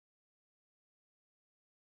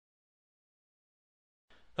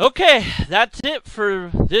Okay, that's it for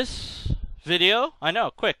this video. I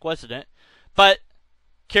know, quick, wasn't it? But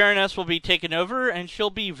Karen S. will be taking over, and she'll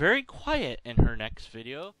be very quiet in her next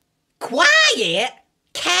video. Quiet?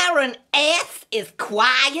 Karen S. is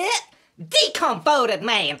quiet? Deconverted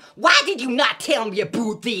Man, why did you not tell me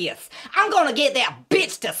about this? I'm gonna get that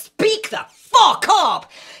bitch to speak the fuck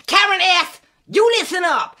up! Karen S., you listen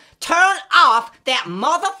up! Turn off that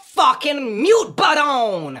motherfucking mute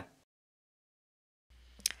button!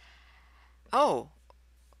 Oh,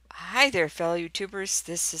 hi there, fellow YouTubers.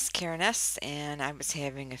 This is Karen S., and I was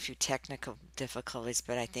having a few technical difficulties,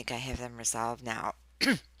 but I think I have them resolved now.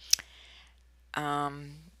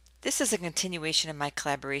 This is a continuation of my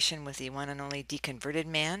collaboration with the one and only Deconverted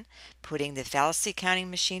Man, putting the fallacy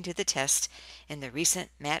counting machine to the test in the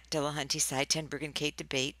recent Matt Dillahunty Sye 10 Bruggencate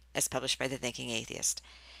debate as published by the Thinking Atheist.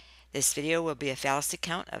 This video will be a fallacy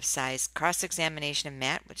count of Sye's cross-examination of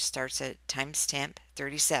Matt, which starts at timestamp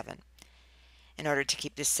 37. In order to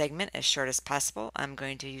keep this segment as short as possible, I'm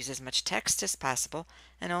going to use as much text as possible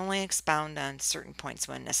and only expound on certain points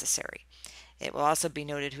when necessary. It will also be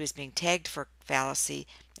noted who is being tagged for fallacy,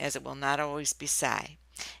 as it will not always be Sye.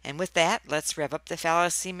 And with that, let's rev up the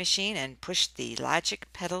fallacy machine and push the logic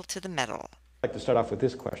pedal to the metal. I'd like to start off with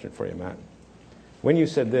this question for you, Matt. When you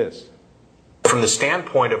said this, from the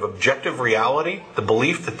standpoint of objective reality, the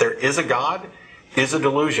belief that there is a God is a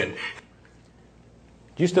delusion.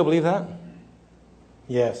 do you still believe that?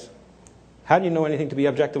 Yes. How do you know anything to be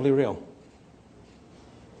objectively real?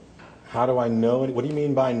 How do I know? What do you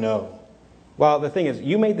mean by know? Well, the thing is,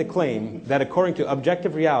 you made the claim that according to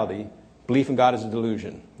objective reality, belief in God is a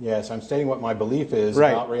delusion. Yes, I'm stating what my belief is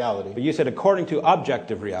Right. about reality. But you said according to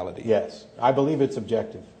objective reality. Yes, I believe it's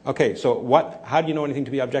objective. Okay, so how do you know anything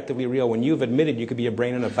to be objectively real when you've admitted you could be a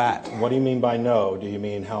brain in a vat? What do you mean by know? Do you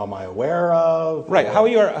mean how am I aware of? Right, how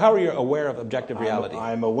are you aware of objective reality?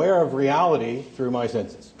 I'm aware of reality through my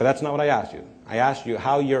senses. But that's not what I asked you. I asked you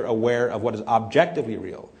how you're aware of what is objectively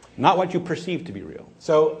real, not what you perceive to be real.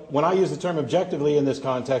 So when I use the term objectively in this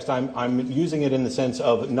context, I'm using it in the sense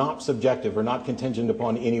of not subjective or not contingent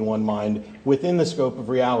upon any one mind within the scope of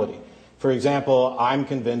reality. For example, I'm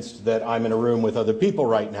convinced that I'm in a room with other people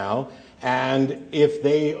right now, and if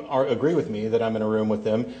they agree with me that I'm in a room with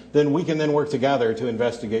them, then we can then work together to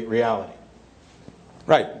investigate reality.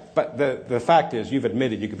 Right, but the fact is you've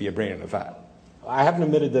admitted you could be a brain in a vat. I haven't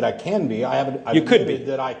admitted that I can be. I've You could admitted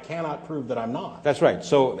be. that I cannot prove that I'm not. That's right,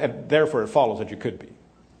 so therefore it follows that you could be.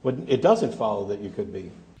 But it doesn't follow that you could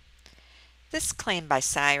be. This claim by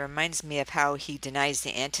Sye reminds me of how he denies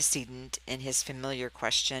the antecedent in his familiar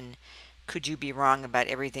question, could you be wrong about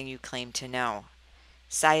everything you claim to know?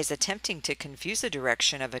 Sye is attempting to confuse the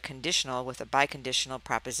direction of a conditional with a biconditional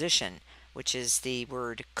proposition, which is the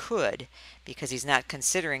word could, because he's not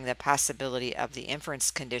considering the possibility of the inference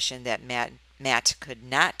condition that Matt could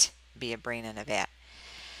not be a brain in a vat.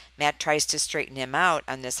 Matt tries to straighten him out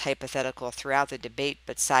on this hypothetical throughout the debate,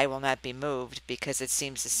 but Sye will not be moved because it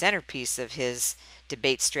seems the centerpiece of his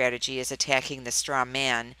debate strategy is attacking the straw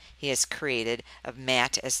man he has created of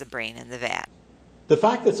Matt as the brain in the vat. The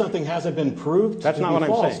fact that something hasn't been proved That's to not be what I'm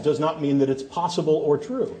false saying. does not mean that it's possible or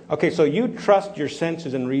true. Okay, so you trust your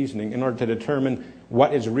senses and reasoning in order to determine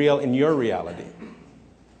what is real in your reality,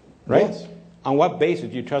 right? Yes. On what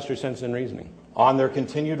basis do you trust your senses and reasoning? On their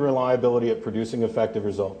continued reliability at producing effective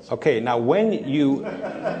results. Okay, now when you...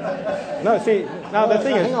 No, see, now the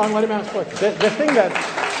thing is... Hang on, let him ask questions. The thing that...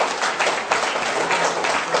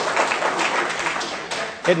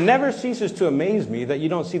 It never ceases to amaze me that you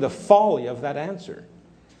don't see the folly of that answer.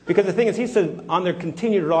 Because the thing is, he said on their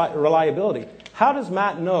continued reliability. How does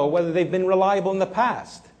Matt know whether they've been reliable in the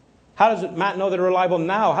past? How does Matt know they're reliable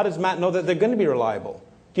now? How does Matt know that they're going to be reliable?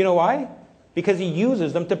 Do you know why? Because he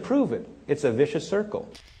uses them to prove it. It's a vicious circle.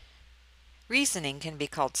 Reasoning can be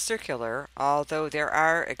called circular, although there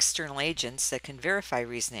are external agents that can verify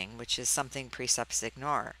reasoning, which is something precepts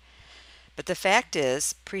ignore. But the fact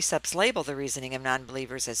is, precepts label the reasoning of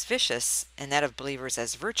non-believers as vicious and that of believers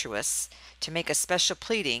as virtuous to make a special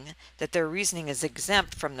pleading that their reasoning is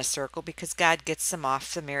exempt from the circle because God gets them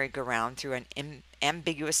off the merry-go-round through an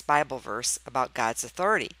ambiguous Bible verse about God's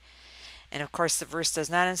authority. And of course, the verse does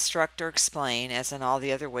not instruct or explain, as in all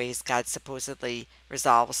the other ways God supposedly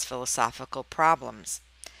resolves philosophical problems.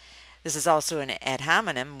 This is also an ad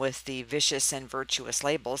hominem with the vicious and virtuous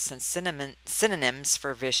labels, since synonyms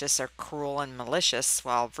for vicious are cruel and malicious,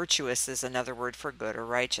 while virtuous is another word for good or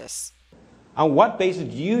righteous. On what basis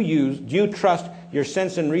do you trust your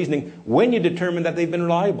sense and reasoning when you determine that they've been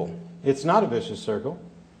reliable? It's not a vicious circle.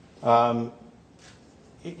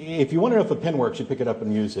 If you want to know if a pen works, you pick it up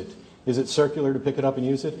and use it. Is it circular to pick it up and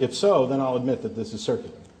use it? If so, then I'll admit that this is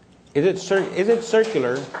circular. Is it circular? Is it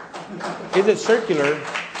circular?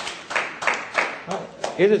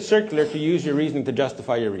 Is it circular to use your reasoning to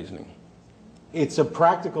justify your reasoning? It's a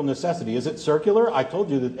practical necessity. Is it circular? I told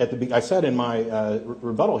you that I said in my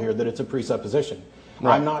rebuttal here that it's a presupposition.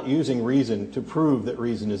 Right. I'm not using reason to prove that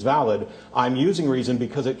reason is valid. I'm using reason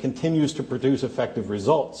because it continues to produce effective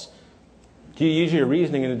results. Do you use your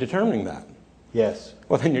reasoning in determining that? Yes.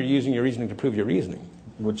 Well, then you're using your reasoning to prove your reasoning.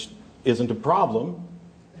 Which isn't a problem,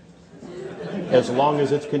 as long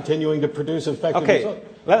as it's continuing to produce effective results. Okay,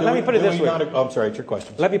 let me put it this way. I'm sorry, it's your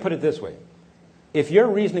question. Let me put it this way. If your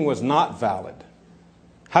reasoning was not valid,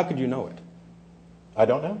 how could you know it? I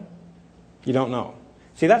don't know. You don't know.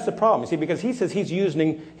 See, that's the problem. You see, because he says he's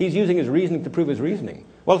using his reasoning to prove his reasoning.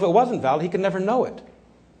 Well, if it wasn't valid, he could never know it.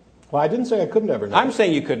 Well, I didn't say I couldn't ever know. I'm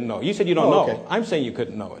saying you couldn't know. You said you don't know. Okay. I'm saying you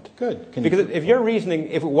couldn't know it. Good. Because if your reasoning,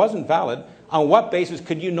 if it wasn't valid, on what basis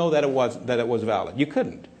could you know that it was valid? You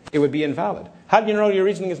couldn't. It would be invalid. How do you know your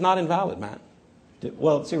reasoning is not invalid, Matt?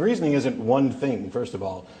 Well, see, reasoning isn't one thing, first of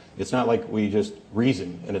all. It's not like we just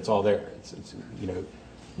reason and it's all there. It's you know,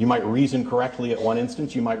 you might reason correctly at one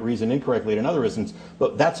instance, you might reason incorrectly at another instance,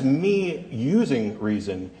 but that's me using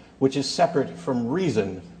reason, which is separate from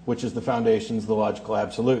reason, which is the foundations, the logical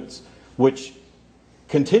absolutes, which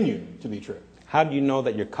continue to be true. How do you know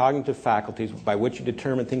that your cognitive faculties, by which you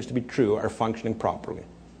determine things to be true, are functioning properly?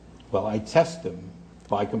 Well, I test them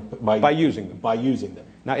by using them. By using them.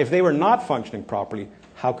 Now, if they were not functioning properly,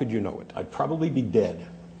 how could you know it? I'd probably be dead.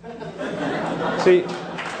 See,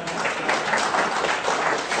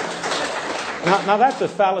 now that's a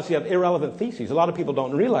fallacy of irrelevant theses. A lot of people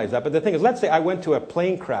don't realize that. But the thing is, let's say I went to a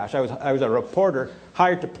plane crash. I was a reporter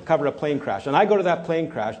hired to cover a plane crash. And I go to that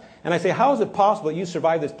plane crash, and I say, how is it possible you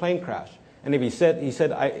survived this plane crash? And if he said,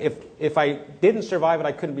 if I didn't survive it,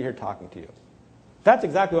 I couldn't be here talking to you. That's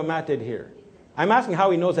exactly what Matt did here. I'm asking how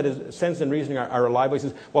he knows that his sense and reasoning are reliable. He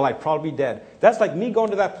says, well, I'd probably be dead. That's like me going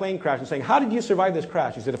to that plane crash and saying, how did you survive this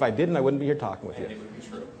crash? He said, if I didn't, I wouldn't be here talking with you. It would be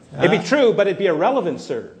true. It'd be true, but it'd be irrelevant,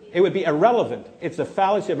 sir. It would be irrelevant. It's a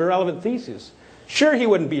fallacy of irrelevant thesis. Sure, he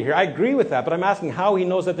wouldn't be here. I agree with that, but I'm asking how he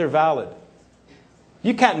knows that they're valid.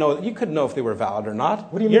 You can't know. You couldn't know if they were valid or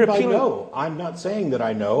not. What do you mean by know? I'm not saying that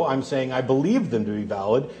I know. I'm saying I believe them to be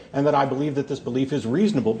valid, and that I believe that this belief is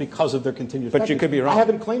reasonable because of their continued But you could be wrong. I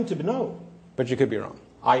haven't claimed to know. But you could be wrong.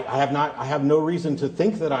 I have no reason to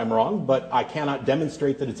think that I'm wrong, but I cannot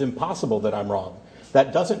demonstrate that it's impossible that I'm wrong.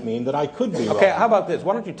 That doesn't mean that I could be wrong. Okay, how about this?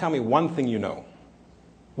 Why don't you tell me one thing you know?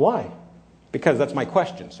 Why? Because that's my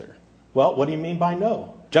question, sir. Well, what do you mean by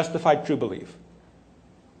know? Justified true belief.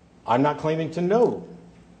 I'm not claiming to know.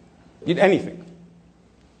 Anything.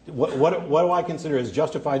 What do I consider as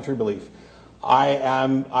justified true belief?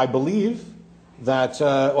 I believe that,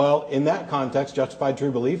 well, in that context, justified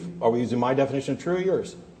true belief, are we using my definition of true or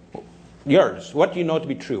yours? Yours. What do you know to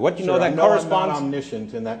be true? What do you know that corresponds? corresponds? I'm not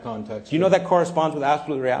omniscient in that context. Do you know that corresponds with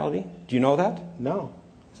absolute reality? Do you know that? No.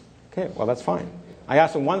 Okay, well, that's fine. I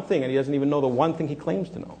asked him one thing, and he doesn't even know the one thing he claims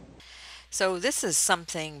to know. So this is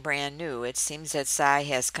something brand new. It seems that Sye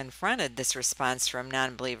has confronted this response from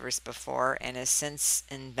non-believers before and has since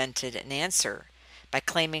invented an answer. By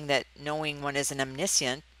claiming that knowing one is an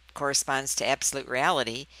omniscient corresponds to absolute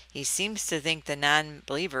reality, he seems to think the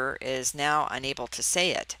non-believer is now unable to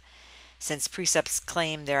say it. Since precepts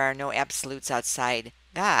claim there are no absolutes outside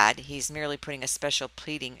God, he's merely putting a special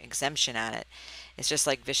pleading exemption on it. It's just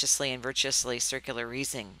like viciously and virtuously circular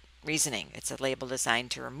reasoning. It's a label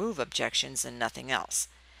designed to remove objections and nothing else.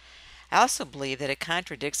 I also believe that it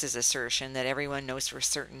contradicts his assertion that everyone knows for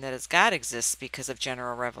certain that God exists because of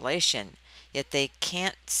general revelation, yet they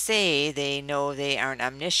can't say they know they aren't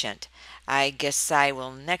omniscient. I guess Sye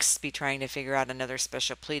will next be trying to figure out another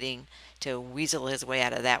special pleading to weasel his way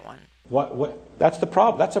out of that one. What? That's the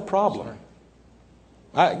problem. That's a problem.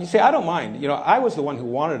 You see, I don't mind. You know, I was the one who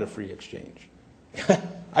wanted a free exchange.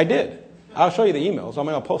 I did. I'll show you the emails. I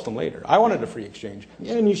mean, I'll post them later. I wanted a free exchange.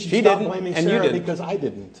 Yeah, and you should stop blaming Sarah because I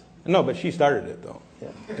didn't. No, but she started it, though. Yeah.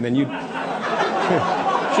 And then you...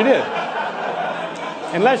 She did.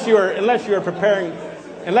 Unless you are preparing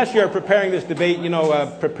this debate, you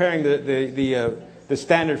know, preparing the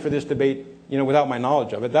standard for this debate, you know, without my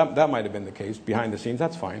knowledge of it, that might have been the case behind the scenes.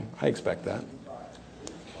 That's fine. I expect that.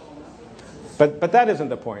 But that isn't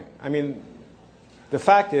the point. I mean, the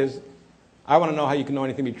fact is, I want to know how you can know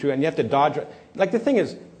anything to be true, and you have to dodge. Like, the thing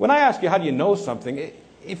is, when I ask you how do you know something,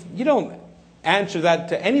 if you don't answer that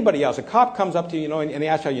to anybody else, a cop comes up to you, you know, and they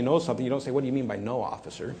ask how you know something, you don't say, what do you mean by know,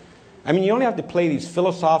 officer? I mean, you only have to play these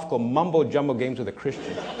philosophical mumbo-jumbo games with a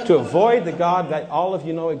Christian to avoid the God that all of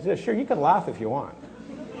you know exists. Sure, you can laugh if you want,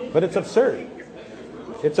 but it's absurd.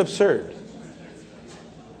 It's absurd.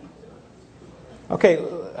 Okay,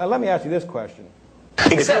 let me ask you this question.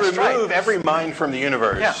 If you remove every mind from the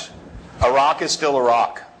universe, a rock is still a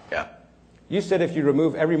rock. Yeah. You said if you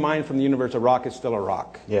remove every mind from the universe, a rock is still a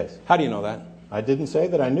rock. Yes. How do you know that? I didn't say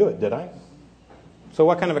that I knew it, did I? So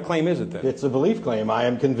what kind of a claim is it then? It's a belief claim. I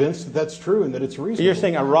am convinced that that's true and that it's reasonable. You're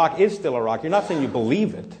saying a rock is still a rock. You're not saying you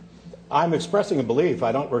believe it. I'm expressing a belief.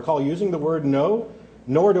 I don't recall using the word no,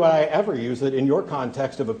 nor do I ever use it in your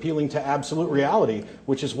context of appealing to absolute reality,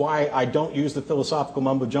 which is why I don't use the philosophical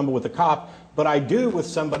mumbo-jumbo with a cop, but I do with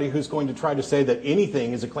somebody who's going to try to say that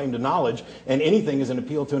anything is a claim to knowledge and anything is an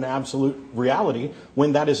appeal to an absolute reality,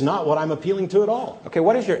 when that is not what I'm appealing to at all. Okay,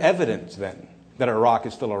 what is your evidence then that a rock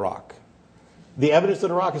is still a rock? The evidence that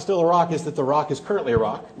a rock is still a rock is that the rock is currently a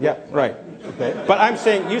rock. Yeah, right. Okay. But I'm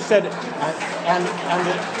saying, you said...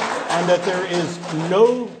 And that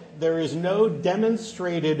there is no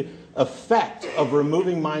demonstrated effect of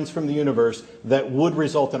removing minds from the universe that would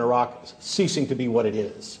result in a rock ceasing to be what it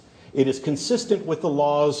is. It is consistent with the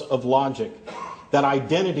laws of logic that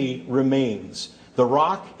identity remains. The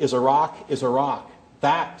rock is a rock is a rock.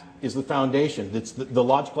 That is the foundation. It's the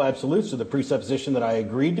logical absolutes are the presupposition that I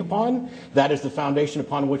agreed upon. That is the foundation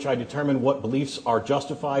upon which I determine what beliefs are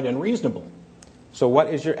justified and reasonable. So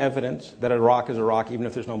what is your evidence that a rock is a rock even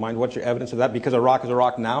if there's no mind? What's your evidence of that? Because a rock is a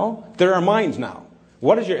rock now? There are minds now.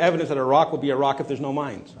 What is your evidence that a rock will be a rock if there's no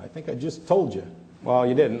minds? I think I just told you. Well,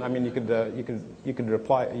 you didn't. I mean, you could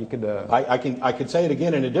reply. You could. I could say it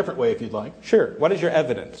again in a different way if you'd like. Sure. What is your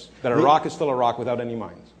evidence that a rock is still a rock without any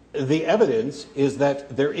minds? The evidence is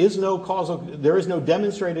that there is no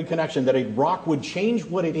demonstrated connection that a rock would change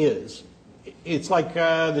what it is. It's like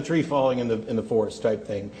the tree falling in the forest type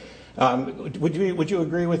thing. Would you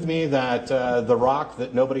agree with me that the rock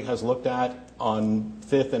that nobody has looked at on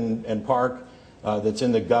 5th and Park that's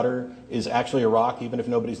in the gutter is actually a rock even if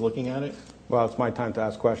nobody's looking at it? Well, it's my time to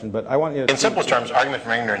ask questions, but I want you to... In simplest terms, argument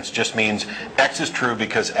from ignorance just means X is true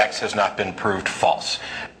because X has not been proved false.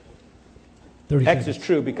 X is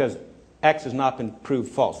true because X has not been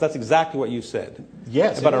proved false. That's exactly what you said.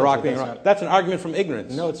 Yes. About a rock being a rock. That's an argument from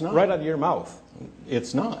ignorance. No, it's not. Right out of your mouth.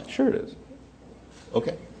 It's not. Sure it is.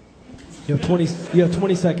 Okay. You have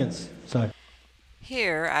 20 seconds. Sorry.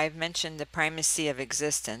 Here I've mentioned the primacy of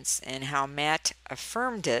existence and how Matt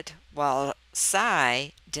affirmed it while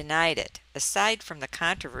Sye denied it. Aside from the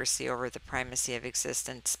controversy over the primacy of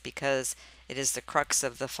existence, because it is the crux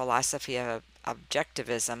of the philosophy of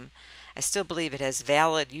objectivism, I still believe it has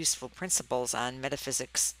valid, useful principles on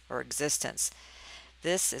metaphysics or existence.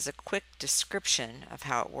 This is a quick description of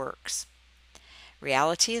how it works.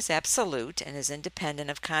 Reality is absolute and is independent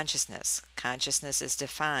of consciousness. Consciousness is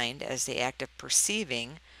defined as the act of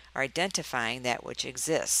perceiving or identifying that which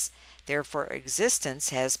exists. Therefore, existence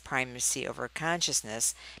has primacy over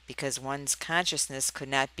consciousness because one's consciousness could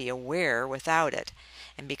not be aware without it.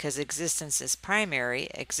 And because existence is primary,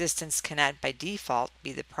 existence cannot by default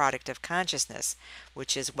be the product of consciousness,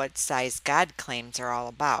 which is what Sye's God claims are all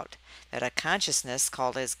about, that a consciousness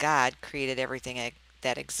called as God created everything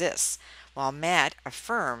that exists, while Matt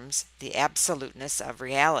affirms the absoluteness of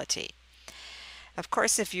reality. Of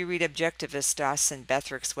course, if you read objectivist Dawson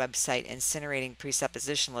Bethrick's website, Incinerating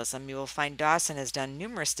Presuppositionalism, you will find Dawson has done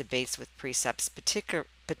numerous debates with precepts,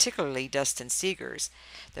 particularly Dustin Seeger's.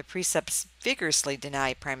 The precepts vigorously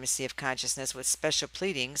deny primacy of consciousness with special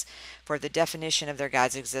pleadings for the definition of their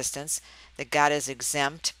God's existence, that God is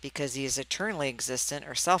exempt because he is eternally existent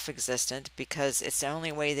or self-existent because it's the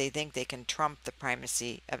only way they think they can trump the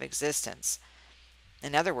primacy of existence.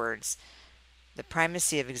 In other words, the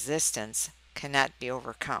primacy of existence cannot be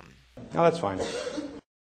overcome. No, that's fine.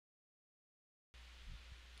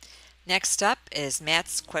 Next up is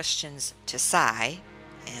Matt's questions to Sye,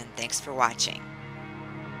 and thanks for watching.